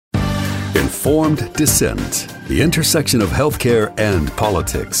Informed Dissent, the intersection of healthcare and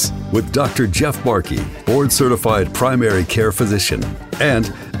politics, with Dr. Jeff Barke, board-certified primary care physician,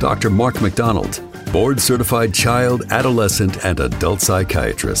 and Dr. Mark McDonald, board-certified child, adolescent, and adult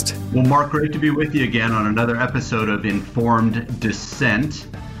psychiatrist. Well, Mark, great to be with you again on another episode of Informed Dissent.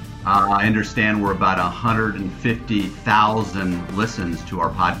 I understand we're about 150,000 listens to our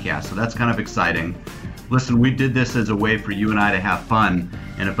podcast, so that's kind of exciting. Listen, we did this as a way for you and I to have fun,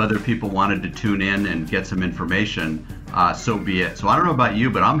 and if other people wanted to tune in and get some information, so be it. So I don't know about you,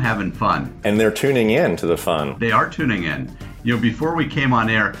 but I'm having fun. And they're tuning in to the fun. They are tuning in. You know, before we came on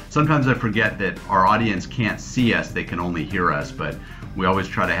air, sometimes I forget that our audience can't see us, they can only hear us, but we always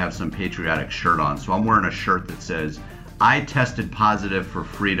try to have some patriotic shirt on. So I'm wearing a shirt that says, I tested positive for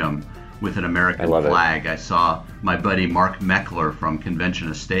freedom with an American flag. I saw my buddy Mark Meckler from Convention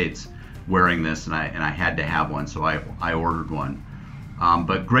Estates wearing this, and I had to have one, so I ordered one.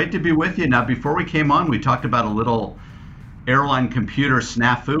 But great to be with you. Now, before we came on, we talked about a little airline computer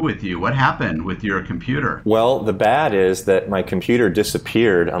snafu with you. What happened with your computer? Well, the bad is that my computer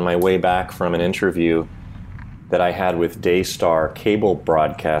disappeared on my way back from an interview that I had with Daystar Cable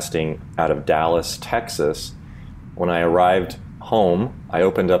Broadcasting out of Dallas, Texas. When I arrived home, I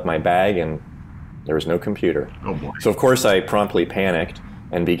opened up my bag and there was no computer. Oh boy. So of course I promptly panicked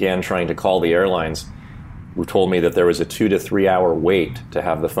and began trying to call the airlines, who told me that there was a 2 to 3 hour wait to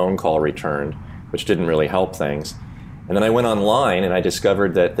have the phone call returned, which didn't really help things. And then I went online and I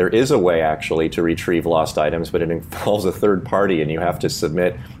discovered that there is a way actually to retrieve lost items, but it involves a third party and you have to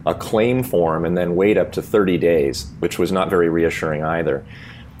submit a claim form and then wait up to 30 days, which was not very reassuring either.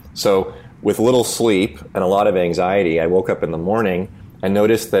 So with little sleep and a lot of anxiety, I woke up in the morning and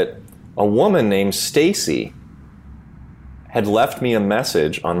noticed that a woman named Stacy had left me a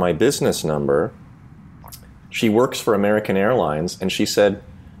message on my business number. She works for American Airlines, and she said,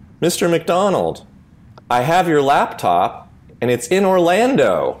 Mr. McDonald, I have your laptop, and it's in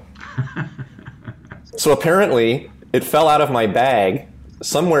Orlando. So apparently, it fell out of my bag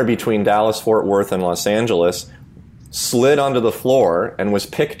somewhere between Dallas, Fort Worth, and Los Angeles, slid onto the floor, and was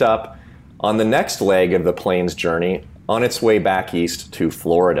picked up on the next leg of the plane's journey on its way back east to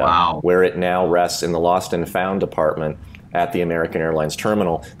Florida, wow, where it now rests in the Lost and Found department at the American Airlines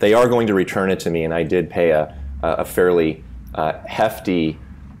terminal. They are going to return it to me, and I did pay a fairly hefty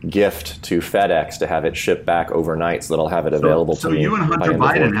gift to FedEx to have it shipped back overnight so that I'll have it available to me. So you and Hunter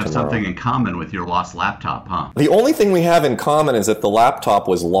Biden have tomorrow. something in common with your lost laptop, huh? The only thing we have in common is that the laptop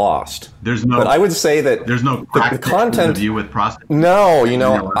was lost. But I would say that there's no the content of you with prostate.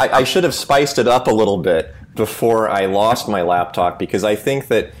 No, I should have spiced it up a little bit before I lost my laptop, because I think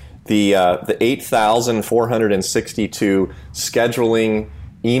that the 8,462 scheduling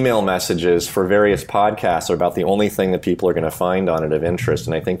email messages for various podcasts are about the only thing that people are going to find on it of interest,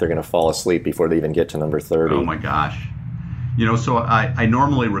 and I think they're going to fall asleep before they even get to number 30. Oh my gosh. So I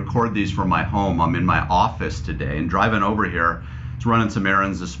normally record these from my home. I'm in my office today, and driving over here, I was running some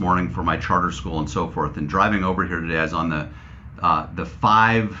errands this morning for my charter school and so forth, and driving over here today, I was on the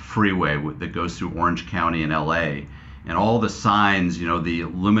 5 freeway that goes through Orange County in LA, and all the signs, the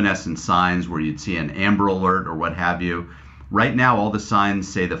luminescent signs where you'd see an Amber Alert or what have you. Right now, all the signs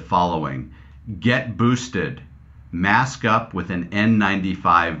say the following: get boosted, mask up with an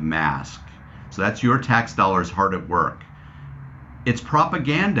N95 mask. So that's your tax dollars hard at work. It's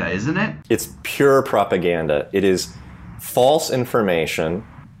propaganda, isn't it? It's pure propaganda. It is false information,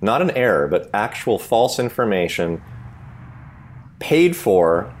 not an error, but actual false information paid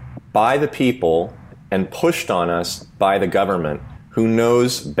for by the people and pushed on us by the government, who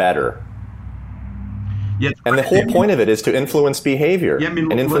knows better. Yeah, and the whole point of it is to influence behavior,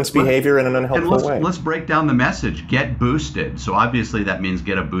 and influence behavior in an unhelpful way. Let's break down the message. Get boosted. So obviously that means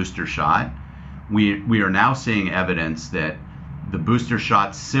get a booster shot. We are now seeing evidence that the booster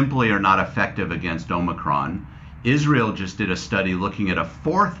shots simply are not effective against Omicron. Israel just did a study looking at a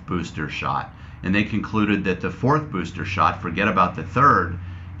 4th booster shot, and they concluded that the 4th booster shot, forget about the 3rd,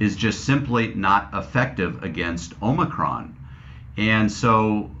 is just simply not effective against Omicron. And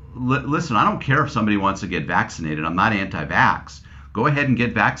so, listen, I don't care if somebody wants to get vaccinated. I'm not anti-vax. Go ahead and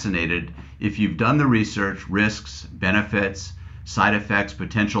get vaccinated if you've done the research, risks, benefits, side effects,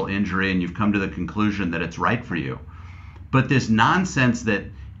 potential injury, and you've come to the conclusion that it's right for you. But this nonsense that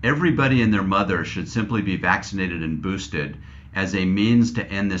everybody and their mother should simply be vaccinated and boosted as a means to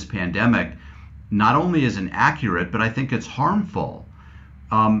end this pandemic not only is inaccurate, but I think it's harmful.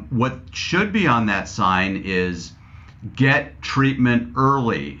 What should be on that sign is get treatment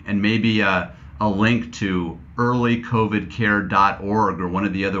early, and maybe a link to earlycovidcare.org or one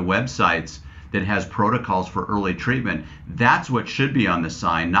of the other websites that has protocols for early treatment. That's what should be on the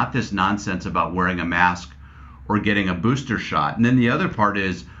sign, not this nonsense about wearing a mask or getting a booster shot. And then the other part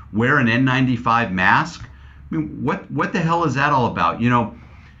is wear an N95 mask. I mean, what the hell is that all about? You know,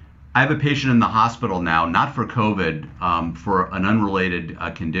 I have a patient in the hospital now, not for COVID, for an unrelated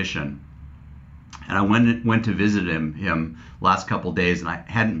condition. And I went to visit him last couple days, and I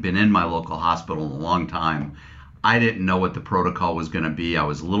hadn't been in my local hospital in a long time. I didn't know what the protocol was going to be. I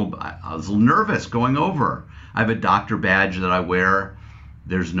was a little nervous going over. I have a doctor badge that I wear.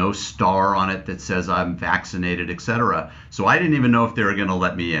 There's no star on it that says I'm vaccinated, etc. So I didn't even know if they were going to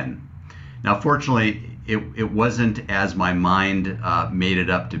let me in. Now, fortunately, it wasn't as my mind made it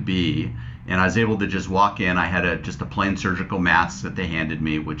up to be, and I was able to just walk in. I had just a plain surgical mask that they handed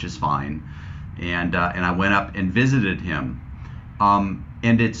me, which is fine, and I went up and visited him.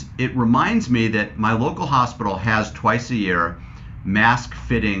 And it reminds me that my local hospital has twice a year mask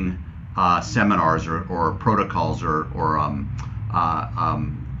fitting seminars or protocols or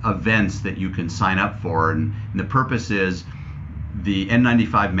events that you can sign up for, and the purpose is the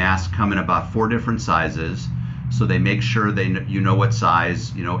N95 masks come in about 4 different sizes, so they make sure you know what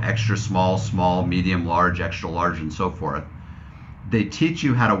size, extra small, small, medium, large, extra large, and so forth. They teach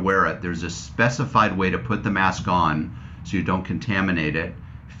you how to wear it. There's a specified way to put the mask on so you don't contaminate it,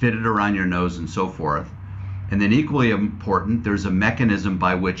 fit it around your nose, and so forth. And then equally important, there's a mechanism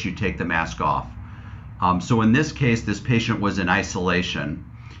by which you take the mask off. So in this case, this patient was in isolation,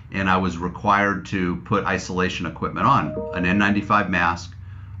 and I was required to put isolation equipment on, an N95 mask,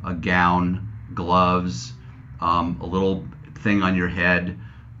 a gown, gloves, a little thing on your head,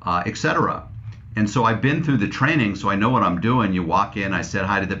 etc. And so I've been through the training, so I know what I'm doing. You walk in, I said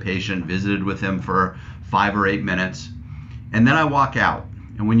hi to the patient, visited with him for 5 or 8 minutes, and then I walk out.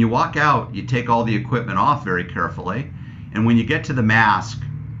 And when you walk out, you take all the equipment off very carefully. And when you get to the mask,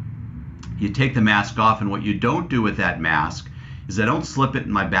 you take the mask off, and what you don't do with that mask is I don't slip it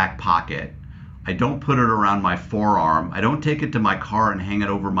in my back pocket. I don't put it around my forearm. I don't take it to my car and hang it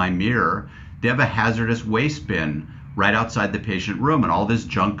over my mirror. They have a hazardous waste bin right outside the patient room, and all this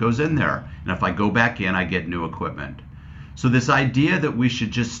junk goes in there. And if I go back in, I get new equipment. So this idea that we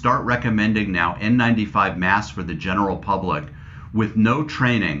should just start recommending now N95 masks for the general public with no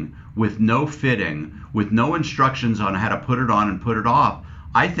training, with no fitting, with no instructions on how to put it on and put it off,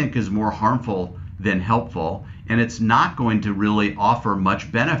 I think is more harmful than helpful, and it's not going to really offer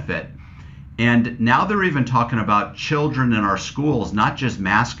much benefit. And now they're even talking about children in our schools not just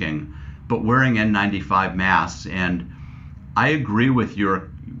masking, but wearing N95 masks. And I agree with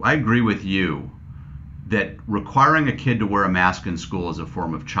you that requiring a kid to wear a mask in school is a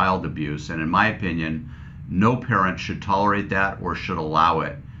form of child abuse, and in my opinion, no parent should tolerate that or should allow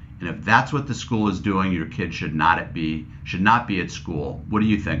it. And if that's what the school is doing, your kid should not be at school. What do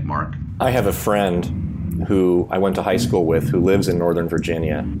you think, Mark? I have a friend who I went to high school with who lives in Northern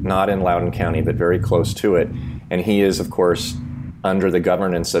Virginia, not in Loudoun County, but very close to it. And he is, of course, under the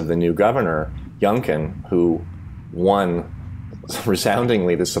governance of the new governor, Youngkin, who won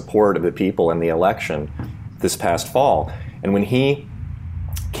resoundingly the support of the people in the election this past fall. And when he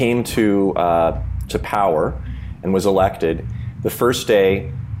came to power and was elected, the first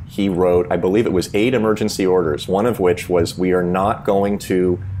day he wrote, I believe it was 8 emergency orders, one of which was we are not going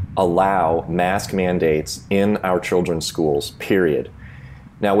to allow mask mandates in our children's schools, period.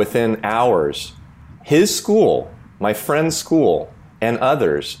 Now, within hours, his school, my friend's school, and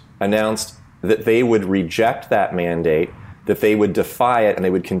others announced that they would reject that mandate, that they would defy it, and they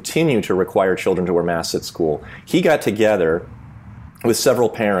would continue to require children to wear masks at school. He got together with several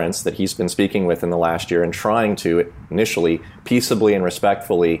parents that he's been speaking with in the last year and trying to initially peaceably and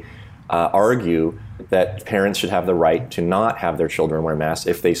respectfully argue that parents should have the right to not have their children wear masks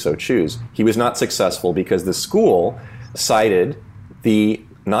if they so choose. He was not successful because the school cited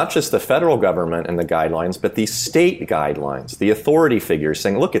not just the federal government and the guidelines, but the state guidelines, the authority figures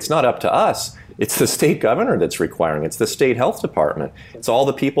saying, look, it's not up to us. It's the state governor that's requiring. It's the state health department. It's all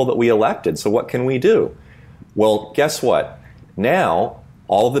the people that we elected. So what can we do? Well, guess what? Now,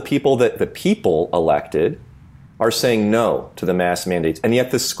 all of the people that the people elected are saying no to the mask mandates. And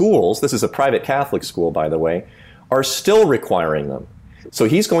yet the schools, this is a private Catholic school, by the way, are still requiring them. So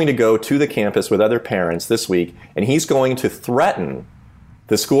he's going to go to the campus with other parents this week, and he's going to threaten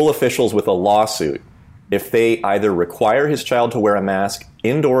the school officials with a lawsuit if they either require his child to wear a mask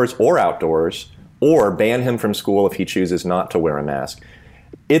indoors or outdoors, or ban him from school if he chooses not to wear a mask.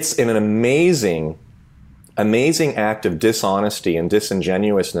 It's an amazing act of dishonesty and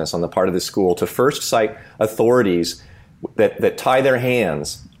disingenuousness on the part of the school to first cite authorities that tie their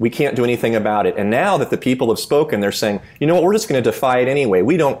hands. We can't do anything about it. And now that the people have spoken, they're saying, you know what, we're just going to defy it anyway.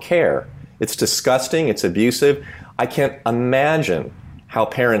 We don't care. It's disgusting. It's abusive. I can't imagine how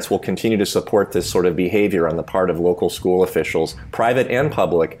parents will continue to support this sort of behavior on the part of local school officials, private and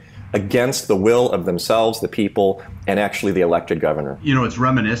public, against the will of themselves, the people, and actually the elected governor. You know, it's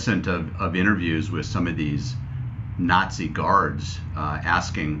reminiscent of interviews with some of these Nazi guards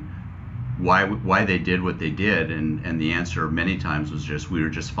asking why they did what they did, and the answer many times was just, we were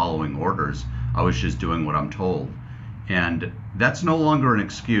just following orders. I was just doing what I'm told. And that's no longer an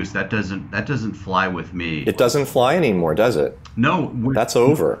excuse. That doesn't fly with me. It doesn't fly anymore, does it? No. That's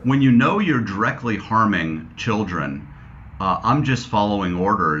over. When you know you're directly harming children, I'm just following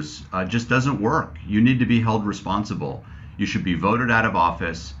orders, just doesn't work. You need to be held responsible. You should be voted out of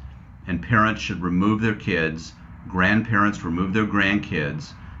office, and parents should remove their kids, grandparents remove their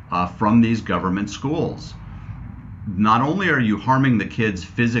grandkids from these government schools. Not only are you harming the kids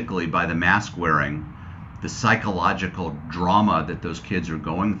physically by the mask wearing, the psychological drama that those kids are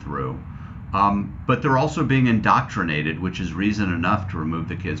going through, but they're also being indoctrinated, which is reason enough to remove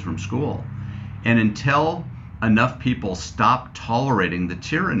the kids from school. And until enough people stop tolerating the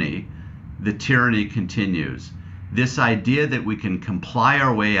tyranny continues. This idea that we can comply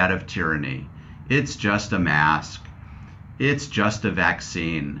our way out of tyranny, it's just a mask, it's just a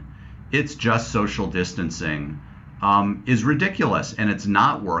vaccine, it's just social distancing, is ridiculous, and it's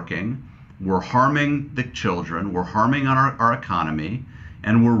not working. We're harming the children, we're harming our economy,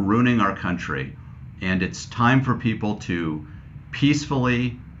 and we're ruining our country. And it's time for people to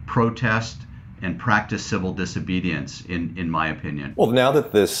peacefully protest and practice civil disobedience, in my opinion. Well, now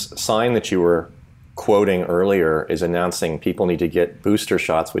that this sign that you were quoting earlier is announcing people need to get booster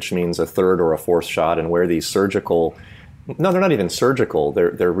shots, which means a third or a fourth shot, and wear these surgical, no, they're not even surgical,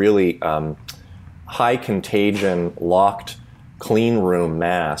 they're really high contagion, locked, clean room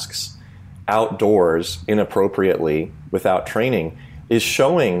masks outdoors inappropriately without training, is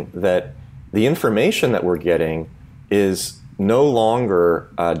showing that the information that we're getting is no longer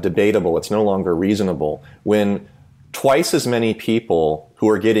debatable, it's no longer reasonable, when twice as many people who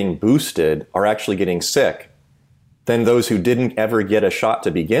are getting boosted are actually getting sick than those who didn't ever get a shot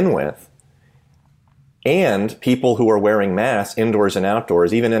to begin with. And people who are wearing masks indoors and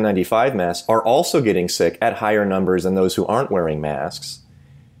outdoors, even N95 masks, are also getting sick at higher numbers than those who aren't wearing masks.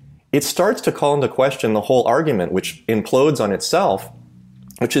 It starts to call into question the whole argument, which implodes on itself,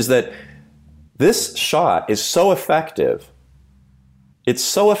 which is that this shot is so effective. It's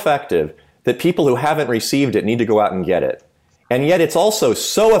so effective that people who haven't received it need to go out and get it. And yet it's also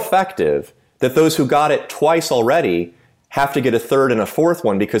so effective that those who got it twice already have to get a third and a fourth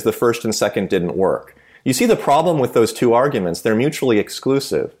one because the first and second didn't work. You see the problem with those two arguments? They're mutually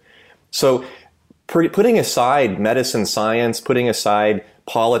exclusive. So putting aside medicine science, putting aside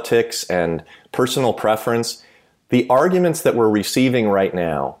politics and personal preference, the arguments that we're receiving right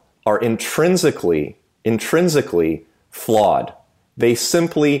now are intrinsically flawed. They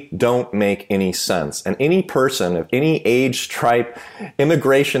simply don't make any sense. And any person of any age, stripe,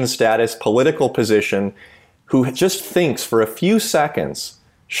 immigration status, political position who just thinks for a few seconds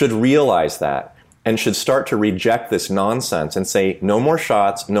should realize that and should start to reject this nonsense and say, no more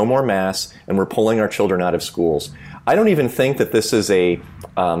shots, no more masks, and we're pulling our children out of schools. I don't even think that this is an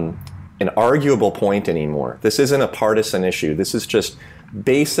arguable point anymore. This isn't a partisan issue. This is just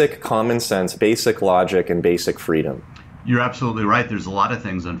basic common sense, basic logic, and basic freedom. You're absolutely right. There's a lot of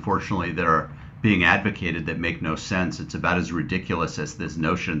things, unfortunately, that are being advocated that make no sense. It's about as ridiculous as this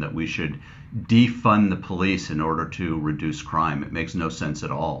notion that we should defund the police in order to reduce crime. It makes no sense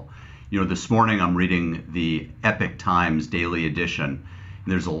at all. You know, this morning I'm reading the Epoch Times Daily Edition,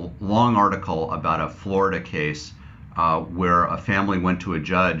 and there's a long article about a Florida case where a family went to a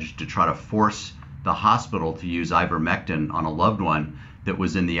judge to try to force the hospital to use ivermectin on a loved one that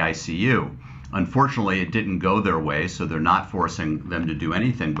was in the ICU. Unfortunately, it didn't go their way, so they're not forcing them to do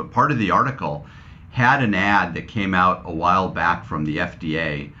anything. But part of the article had an ad that came out a while back from the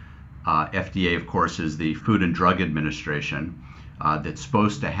FDA. FDA, of course, is the Food and Drug Administration that's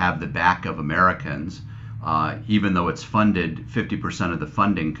supposed to have the back of Americans, even though it's funded, 50% of the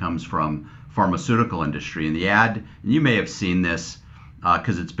funding comes from pharmaceutical industry. And the ad, and you may have seen this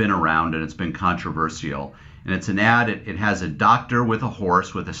because it's been around and it's been controversial. And it's an ad, it has a doctor with a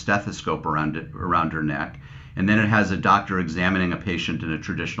horse with a stethoscope around her neck. And then it has a doctor examining a patient in a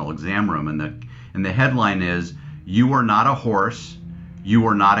traditional exam room. And the headline is, "You are not a horse, you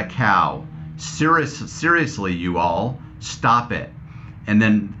are not a cow. Seriously, you all, stop it." And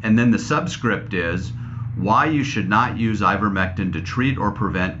then the subscript is, "Why you should not use ivermectin to treat or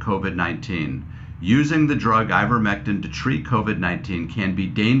prevent COVID-19. Using the drug ivermectin to treat COVID-19 can be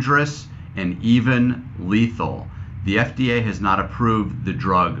dangerous and even lethal." The FDA has not approved the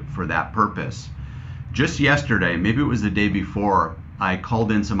drug for that purpose. Just yesterday, maybe it was the day before, I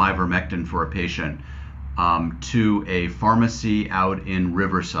called in some ivermectin for a patient to a pharmacy out in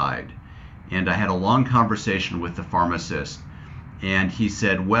Riverside. And I had a long conversation with the pharmacist. And he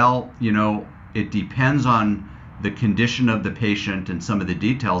said, well, it depends on the condition of the patient and some of the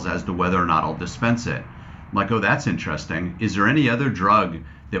details as to whether or not I'll dispense it. I'm like, oh, that's interesting. Is there any other drug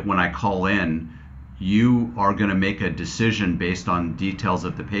that when I call in, you are going to make a decision based on details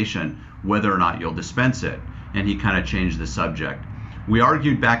of the patient whether or not you'll dispense it? And he kind of changed the subject. We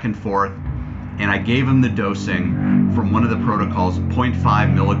argued back and forth, and I gave him the dosing from one of the protocols,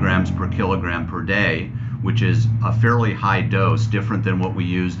 0.5 milligrams per kilogram per day, which is a fairly high dose, different than what we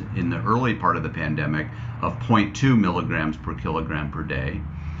used in the early part of the pandemic of 0.2 milligrams per kilogram per day.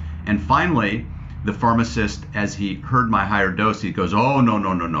 And finally, the pharmacist, as he heard my higher dose, he goes, oh,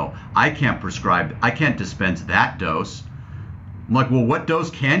 no. I can't dispense that dose. I'm like, well, what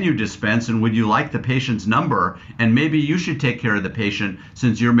dose can you dispense, and would you like the patient's number? And maybe you should take care of the patient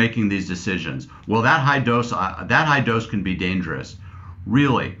since you're making these decisions. Well, that high dose can be dangerous.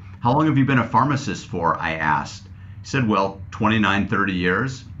 Really? How long have you been a pharmacist for? I asked. He said, well, 29, 30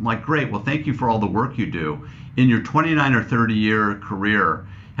 years. I'm like, great. Well, thank you for all the work you do. In your 29 or 30 year career,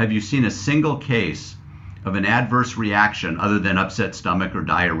 have you seen a single case of an adverse reaction other than upset stomach or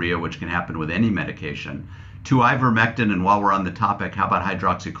diarrhea, which can happen with any medication, to ivermectin? And while we're on the topic, how about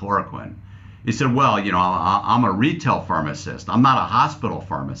hydroxychloroquine? He said, well, I'm a retail pharmacist. I'm not a hospital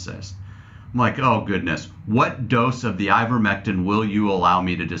pharmacist. I'm like, oh, goodness. What dose of the ivermectin will you allow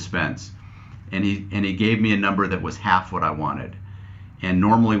me to dispense? And he gave me a number that was half what I wanted. And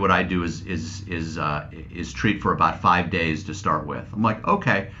normally what I do is treat for about 5 days to start with. I'm like,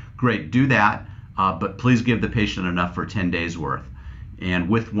 okay, great, do that, but please give the patient enough for 10 days worth, and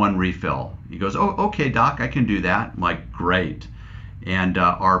with one refill. He goes, oh, okay, doc, I can do that. I'm like, great. And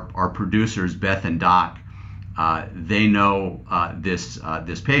our producers, Beth and Doc, they know this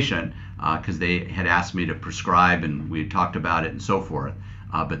patient because they had asked me to prescribe, and we had talked about it and so forth.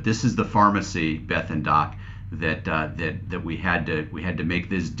 But this is the pharmacy, Beth and Doc, that we had to make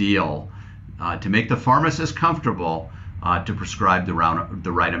this deal to make the pharmacist comfortable to prescribe the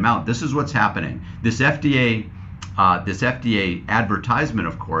right amount. This is what's happening. This FDA advertisement,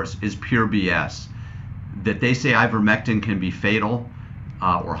 of course, is pure BS. That they say ivermectin can be fatal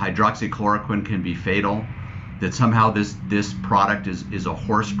or hydroxychloroquine can be fatal, that somehow this product is a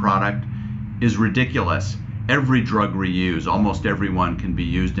horse product, is ridiculous. Every drug we use, almost everyone can be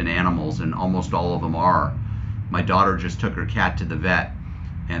used in animals, and almost all of them are. My daughter just took her cat to the vet,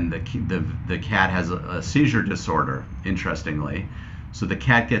 and the cat has a seizure disorder, interestingly. So the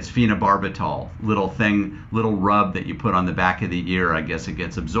cat gets phenobarbital, little rub that you put on the back of the ear. I guess it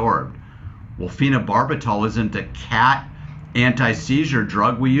gets absorbed. Well, phenobarbital isn't a cat anti-seizure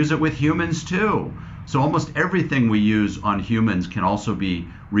drug. We use it with humans too. So almost everything we use on humans can also be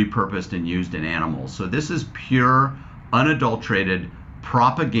repurposed and used in animals. So this is pure, unadulterated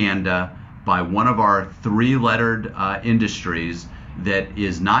propaganda by one of our three-lettered industries that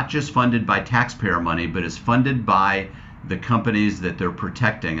is not just funded by taxpayer money, but is funded by the companies that they're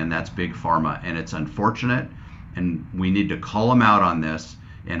protecting, and that's Big Pharma. And it's unfortunate, and we need to call them out on this,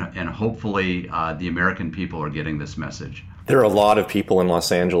 and hopefully the American people are getting this message. There are a lot of people in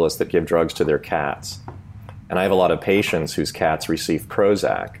Los Angeles that give drugs to their cats. And I have a lot of patients whose cats receive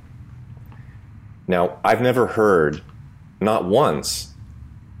Prozac. Now, I've never heard, not once,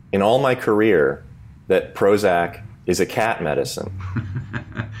 in all my career, that Prozac is a cat medicine.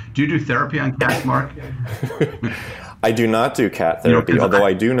 Do you do therapy on cats, Mark? I do not do cat therapy, although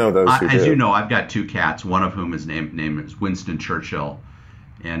I do know those who do. As you know, I've got two cats, one of whom is named is Winston Churchill.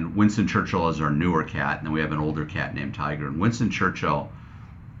 And Winston Churchill is our newer cat, and then we have an older cat named Tiger. And Winston Churchill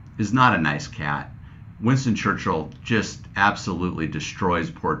is not a nice cat. Winston Churchill just absolutely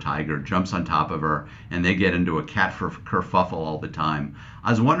destroys poor Tiger, jumps on top of her, and they get into a cat kerfuffle all the time. I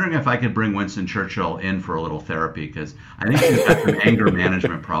was wondering if I could bring Winston Churchill in for a little therapy, because I think she's got some anger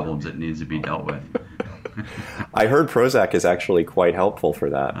management problems that needs to be dealt with. I heard Prozac is actually quite helpful for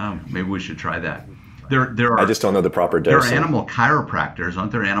that. Maybe we should try that. There are, I just don't know the proper dosing. There are animal chiropractors.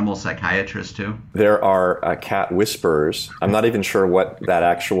 Aren't there animal psychiatrists too? There are cat whisperers. I'm not even sure what that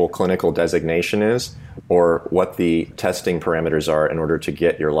actual clinical designation is or what the testing parameters are in order to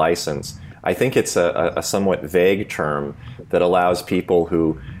get your license. I think it's a somewhat vague term that allows people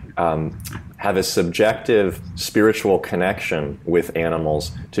who have a subjective spiritual connection with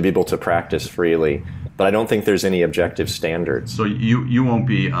animals to be able to practice freely. But I don't think there's any objective standards. So you won't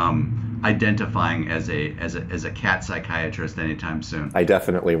be identifying as a cat psychiatrist anytime soon. I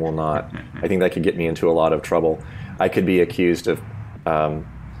definitely will not. I think that could get me into a lot of trouble. I could be accused of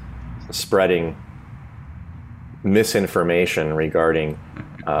spreading misinformation regarding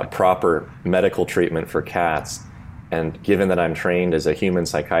proper medical treatment for cats. And given that I'm trained as a human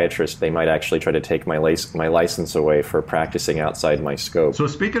psychiatrist, they might actually try to take my license away for practicing outside my scope. So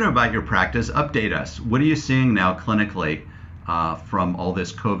speaking about your practice, update us. What are you seeing now clinically from all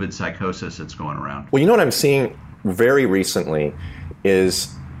this COVID psychosis that's going around? Well, you know what I'm seeing very recently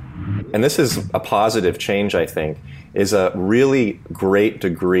is, and this is a positive change, I think, is a really great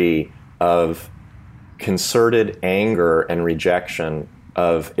degree of concerted anger and rejection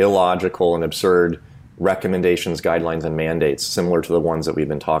of illogical and absurd recommendations, guidelines, and mandates similar to the ones that we've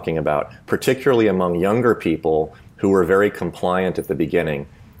been talking about, particularly among younger people who were very compliant at the beginning.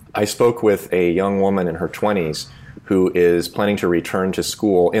 I spoke with a young woman in her 20s who is planning to return to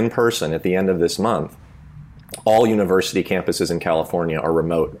school in person at the end of this month. All university campuses in California are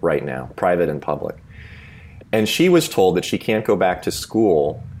remote right now, private and public. And she was told that she can't go back to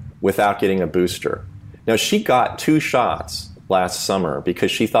school without getting a booster. Now, she got 2 shots last summer because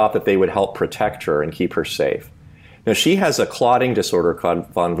she thought that they would help protect her and keep her safe. Now, she has a clotting disorder called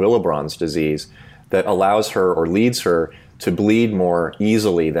von Willebrand's disease that allows her or leads her to bleed more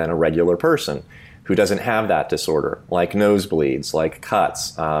easily than a regular person who doesn't have that disorder, like nosebleeds, like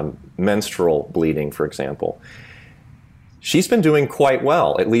cuts, menstrual bleeding, for example. She's been doing quite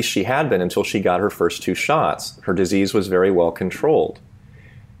well, at least she had been until she got her first 2 shots. Her disease was very well controlled.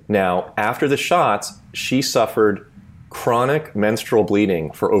 Now, after the shots, she suffered chronic menstrual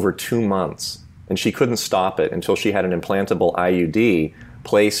bleeding for over 2 months, and she couldn't stop it until she had an implantable IUD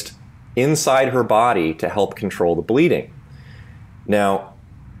placed inside her body to help control the bleeding. Now,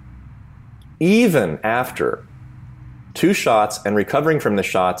 even after 2 shots and recovering from the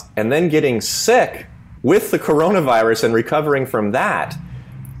shots, and then getting sick with the coronavirus and recovering from that,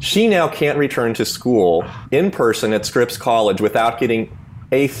 she now can't return to school in person at Scripps College without getting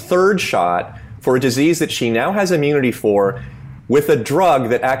a 3rd shot for a disease that she now has immunity for, with a drug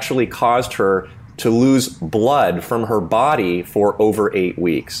that actually caused her to lose blood from her body for over 8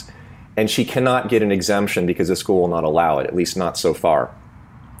 weeks. And she cannot get an exemption because the school will not allow it, at least not so far.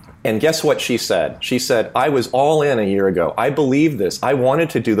 And guess what she said? She said, I was all in a year ago. I believed this. I wanted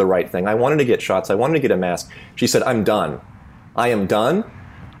to do the right thing. I wanted to get shots. I wanted to get a mask. She said, I'm done. I am done.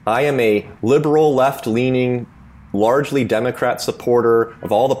 I am a liberal, left-leaning, largely Democrat supporter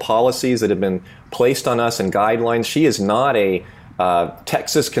of all the policies that have been placed on us and guidelines. She is not a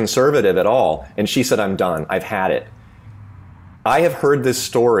Texas conservative at all. And she said, I'm done. I've had it. I have heard this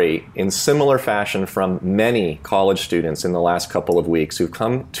story in similar fashion from many college students in the last couple of weeks who've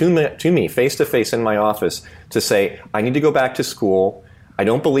come to me face-to-face in my office to say, I need to go back to school. I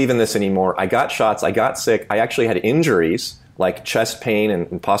don't believe in this anymore. I got shots. I got sick. I actually had injuries like chest pain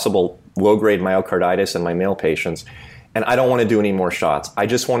and possible low-grade myocarditis in my male patients, and I don't want to do any more shots. I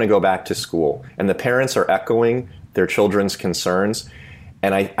just want to go back to school. And the parents are echoing their children's concerns,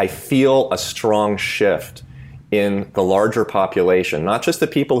 and I feel a strong shift in the larger population, not just the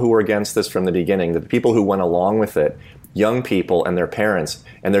people who were against this from the beginning, the people who went along with it, young people and their parents,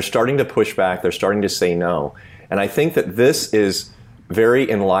 and they're starting to push back, they're starting to say no. And I think that this is very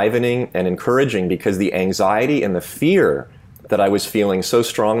enlivening and encouraging because the anxiety and the fear that I was feeling so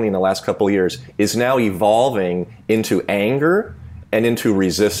strongly in the last couple of years is now evolving into anger and into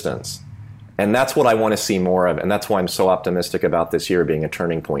resistance. And that's what I want to see more of, and that's why I'm so optimistic about this year being a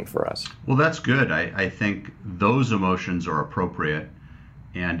turning point for us. Well, that's good. I think those emotions are appropriate,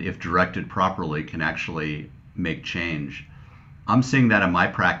 and if directed properly, can actually make change. I'm seeing that in my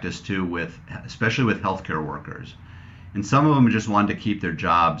practice too, especially with healthcare workers. And some of them just wanted to keep their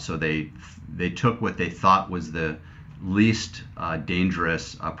jobs, so they took what they thought was the least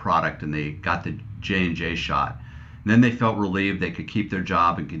dangerous product, and they got the J&J shot. And then they felt relieved they could keep their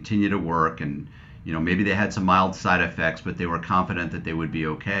job and continue to work, and maybe they had some mild side effects, but they were confident that they would be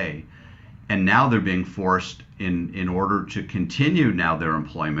okay. And now they're being forced in order to continue now their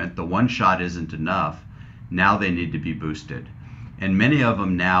employment. The one shot isn't enough. Now they need to be boosted. And many of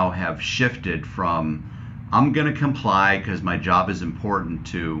them now have shifted from, I'm going to comply because my job is important,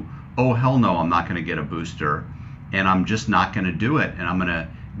 to, oh, hell no, I'm not going to get a booster, and I'm just not going to do it. And I'm going to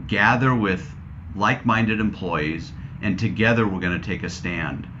gather with like-minded employees, and together we're going to take a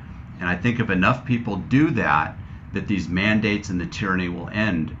stand. And I think if enough people do that, that these mandates and the tyranny will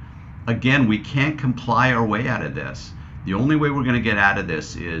end. Again, we can't comply our way out of this. The only way we're going to get out of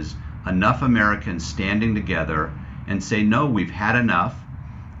this is enough Americans standing together and say, no, we've had enough.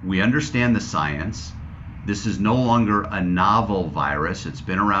 We understand the science. This is no longer a novel virus. It's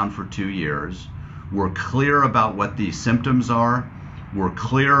been around for 2 years. We're clear about what the symptoms are. We're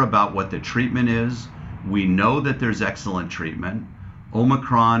clear about what the treatment is. We know that there's excellent treatment.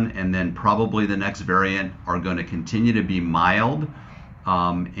 Omicron and then probably the next variant are going to continue to be mild,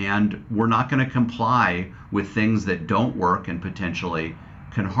 and we're not going to comply with things that don't work and potentially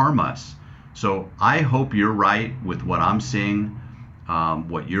can harm us. So I hope you're right with what I'm seeing,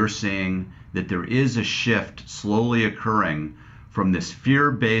 what you're seeing, that there is a shift slowly occurring from this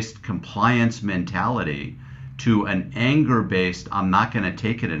fear-based compliance mentality to an anger-based, I'm not going to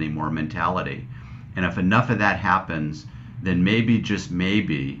take it anymore mentality. And if enough of that happens, then maybe, just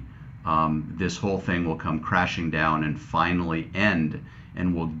maybe, this whole thing will come crashing down and finally end,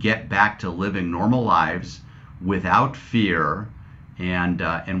 and we'll get back to living normal lives without fear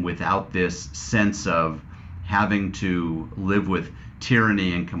and without this sense of having to live with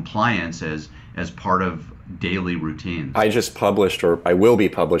tyranny and compliance as part of daily routines. I just published, or I will be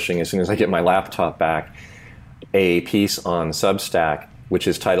publishing as soon as I get my laptop back, a piece on Substack, which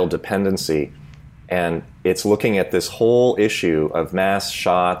is titled Dependency. And it's looking at this whole issue of mass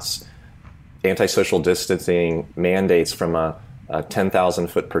shots, antisocial distancing mandates from a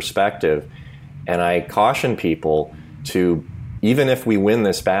 10,000-foot perspective. And I caution people to, even if we win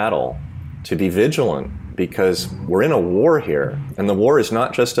this battle, to be vigilant, because we're in a war here. And the war is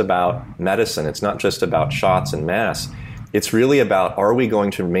not just about medicine. It's not just about shots and masks. It's really about, are we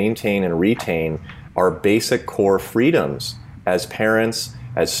going to maintain and retain our basic core freedoms as parents,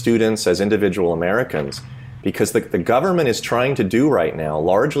 as students, as individual Americans? Because the government is trying to do right now,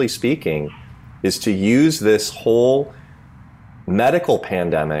 largely speaking, is to use this whole medical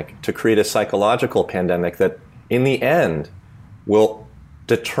pandemic to create a psychological pandemic that, in the end, will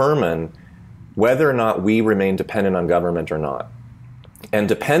determine whether or not we remain dependent on government or not. And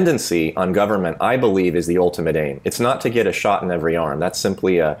dependency on government, I believe, is the ultimate aim. It's not to get a shot in every arm. That's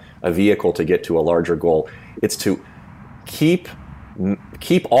simply a vehicle to get to a larger goal. It's to keep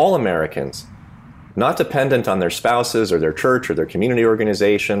all Americans not dependent on their spouses or their church or their community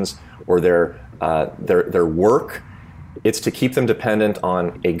organizations or their work. It's to keep them dependent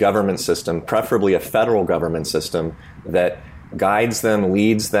on a government system, preferably a federal government system, that guides them,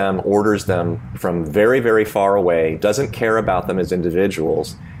 leads them, orders them from very, very far away, doesn't care about them as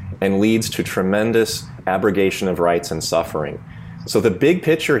individuals, and leads to tremendous abrogation of rights and suffering. So the big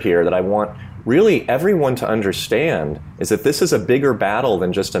picture here that I want really everyone to understand is that this is a bigger battle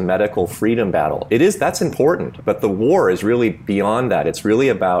than just a medical freedom battle. That's important, but the war is really beyond that. It's really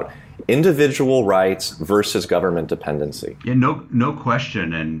about individual rights versus government dependency. Yeah, no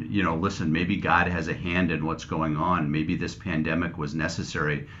question. And, listen, maybe God has a hand in what's going on. Maybe this pandemic was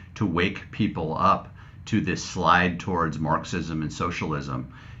necessary to wake people up to this slide towards Marxism and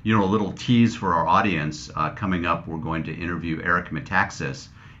socialism. A little tease for our audience. Coming up, we're going to interview Eric Metaxas,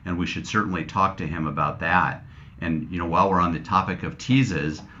 and we should certainly talk to him about that. And, while we're on the topic of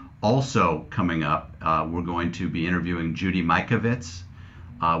teases, also coming up, we're going to be interviewing Judy Mikovits.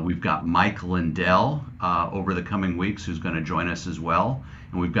 We've got Mike Lindell over the coming weeks, who's going to join us as well.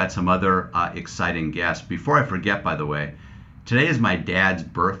 And we've got some other exciting guests. Before I forget, by the way, today is my dad's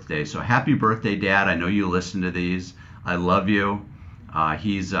birthday. So happy birthday, Dad. I know you listen to these. I love you.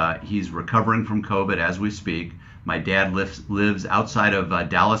 He's recovering from COVID as we speak. My dad lives outside of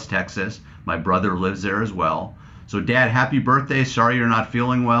Dallas, Texas. My brother lives there as well. So, Dad, happy birthday. Sorry you're not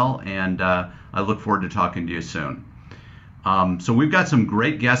feeling well. And I look forward to talking to you soon. So we've got some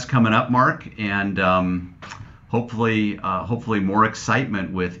great guests coming up, Mark, and hopefully more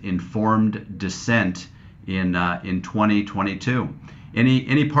excitement with informed dissent in 2022.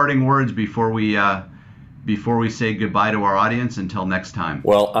 Any parting words before we say goodbye to our audience until next time?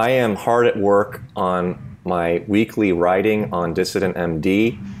 Well, I am hard at work on my weekly writing on Dissent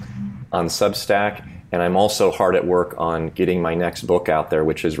MD on Substack. And I'm also hard at work on getting my next book out there,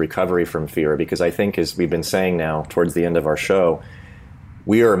 which is Recovery from Fear, because I think, as we've been saying now towards the end of our show,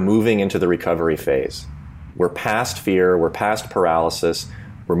 we are moving into the recovery phase. We're past fear, we're past paralysis,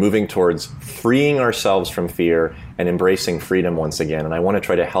 we're moving towards freeing ourselves from fear and embracing freedom once again. And I want to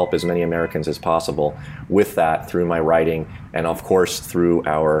try to help as many Americans as possible with that through my writing and, of course, through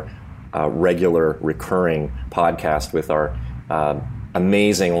our regular recurring podcast with our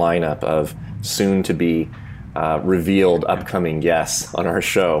amazing lineup of soon-to-be revealed upcoming guests on our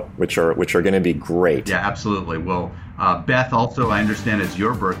show, which are going to be great. Yeah, absolutely. Well, Beth, also, I understand it's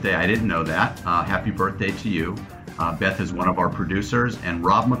your birthday. I didn't know that. Happy birthday to you. Beth is one of our producers, and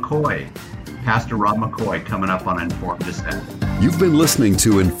Rob McCoy, Pastor Rob McCoy, coming up on Informed Dissent. You've been listening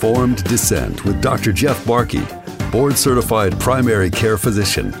to Informed Dissent with Dr. Jeff Barke, board-certified primary care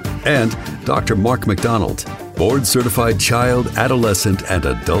physician, and Dr. Mark McDonald, board-certified child, adolescent, and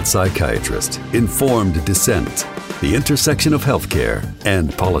adult psychiatrist. Informed Dissent, the intersection of healthcare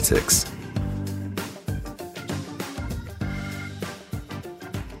and politics.